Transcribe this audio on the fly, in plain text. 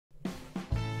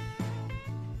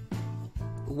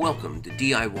Welcome to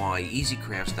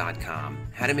DIYEasyCrafts.com,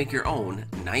 how to make your own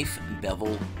knife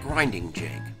bevel grinding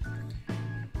jig.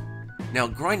 Now,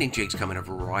 grinding jigs come in a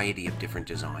variety of different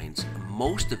designs.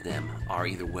 Most of them are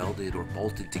either welded or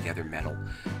bolted together metal.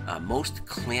 Most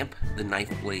clamp the knife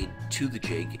blade to the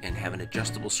jig and have an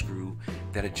adjustable screw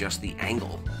that adjusts the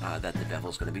angle that the bevel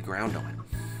is going to be ground on.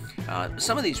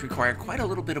 Some of these require quite a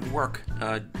little bit of work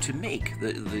to make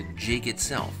the jig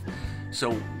itself.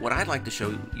 So what I'd like to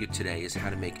show you today is how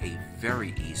to make a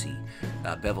very easy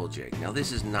bevel jig. Now,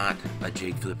 this is not a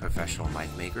jig for the professional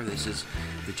knife maker. This is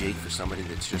the jig for somebody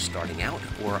that's just starting out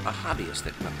or a hobbyist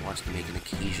that wants to make an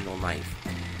occasional knife.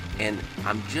 And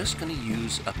I'm just going to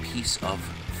use a piece of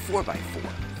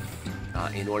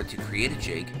 4x4 in order to create a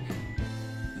jig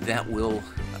that will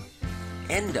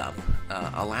end up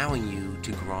allowing you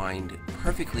to grind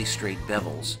perfectly straight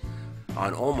bevels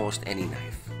on almost any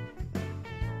knife.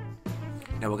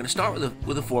 Now we're going to start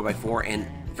with a 4x4, and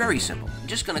very simple. I'm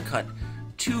just going to cut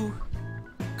 2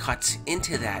 cuts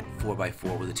into that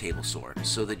 4x4 with a table saw,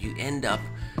 so that you end up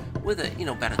with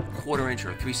about a 1/4 inch or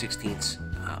a 3/16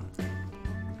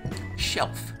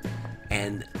 shelf,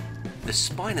 and the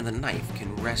spine of the knife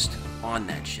can rest on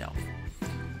that shelf. You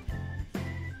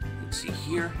can see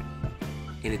here.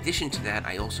 In addition to that,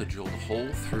 I also drilled a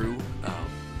hole through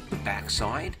the back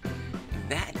side.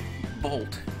 That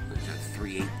bolt, which is a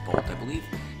 3/8 bolt, I believe,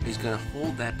 is going to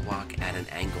hold that block at an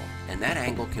angle, and that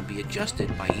angle can be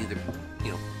adjusted by either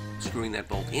screwing that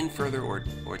bolt in further or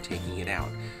taking it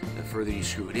out. The further you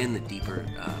screw it in, the deeper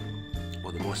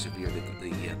or the more severe the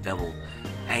bevel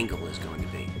angle is going to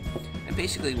be. And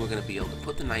basically, we're going to be able to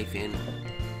put the knife in,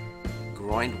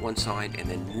 grind one side, and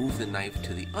then move the knife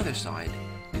to the other side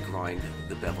and grind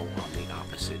the bevel on the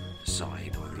opposite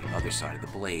side, or the other side of the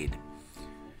blade.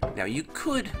 Now, you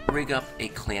could rig up a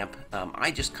clamp.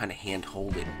 I just kind of hand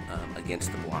hold it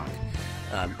against the block.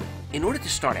 In order to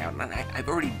start out, and I've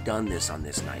already done this on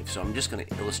this knife, so I'm just going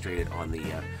to illustrate it on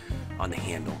the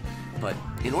handle. But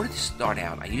in order to start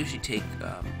out, I usually take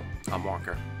a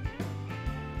marker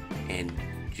and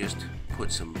just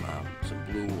put some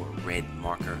blue or red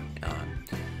marker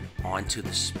onto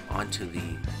the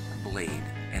blade,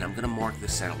 and I'm going to mark the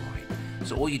center line.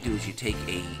 So all you do is you take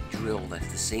a drill that's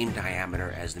the same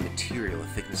diameter as the material, the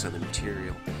thickness of the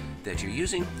material that you're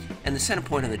using, and the center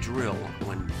point of the drill,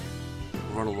 when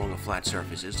run along a flat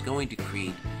surface, is going to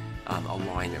create a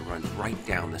line that runs right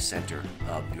down the center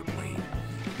of your blade.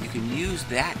 You can use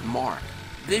that mark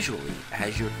visually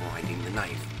as you're grinding the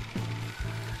knife.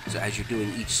 So as you're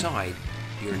doing each side,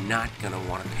 you're not going to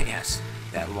want to pass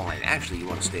that line. Actually, you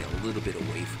want to stay a little bit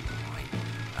away from the line.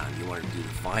 You want to do the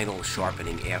final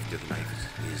sharpening after the knife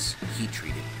is heat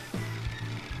treated.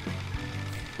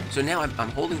 So now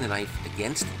I'm holding the knife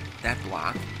against that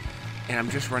block, and I'm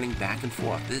just running back and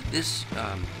forth. This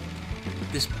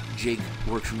jig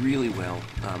works really well,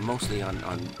 mostly on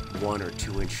 1 or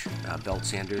 2 inch belt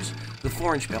sanders. The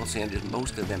 4-inch belt sanders,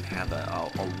 most of them have a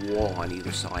wall on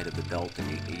either side of the belt, and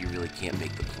you really can't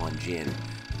make the plunge in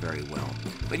very well.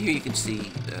 But here you can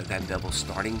see that bevel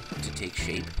starting to take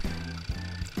shape.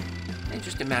 It's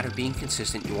just a matter of being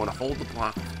consistent. You want to hold the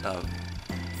block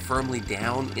firmly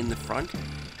down in the front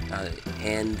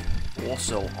and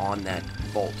also on that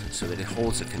bolt so that it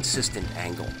holds a consistent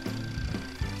angle.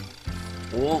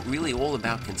 Really all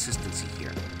about consistency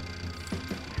here.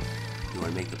 You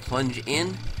want to make the plunge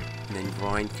in and then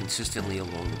grind consistently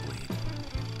along the blade.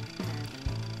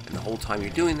 And the whole time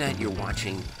you're doing that, you're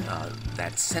watching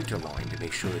that center line to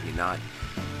make sure that you're not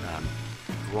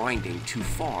grinding too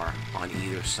far on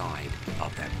either side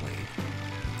of that blade.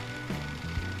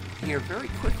 Here, very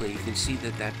quickly, you can see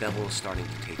that that bevel is starting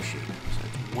to take shape. So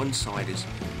one side is,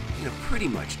 pretty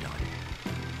much done.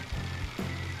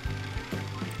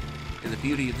 And the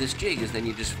beauty of this jig is then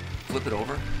you just flip it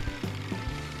over,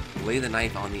 lay the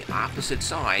knife on the opposite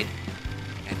side,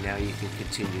 and now you can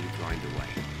continue to grind away.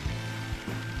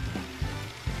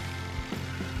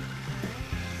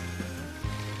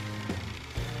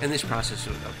 And this process,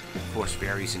 of course,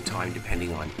 varies in time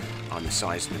depending on the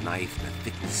size of the knife and the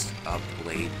thickness of the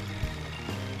blade.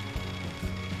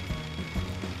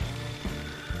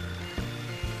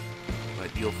 But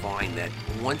you'll find that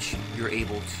once you're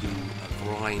able to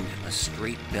grind a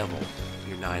straight bevel,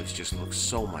 your knives just look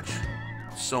so much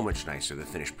nicer, the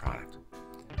finished product.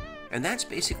 And that's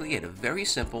basically it, a very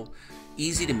simple,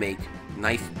 easy to make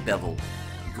knife bevel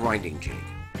grinding jig.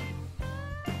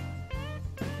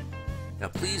 Now,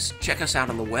 please check us out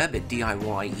on the web at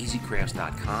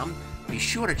DIYEasyCrafts.com. Be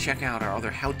sure to check out our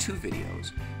other how-to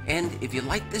videos. And if you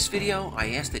like this video,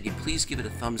 I ask that you please give it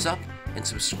a thumbs up and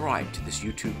subscribe to this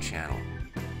YouTube channel.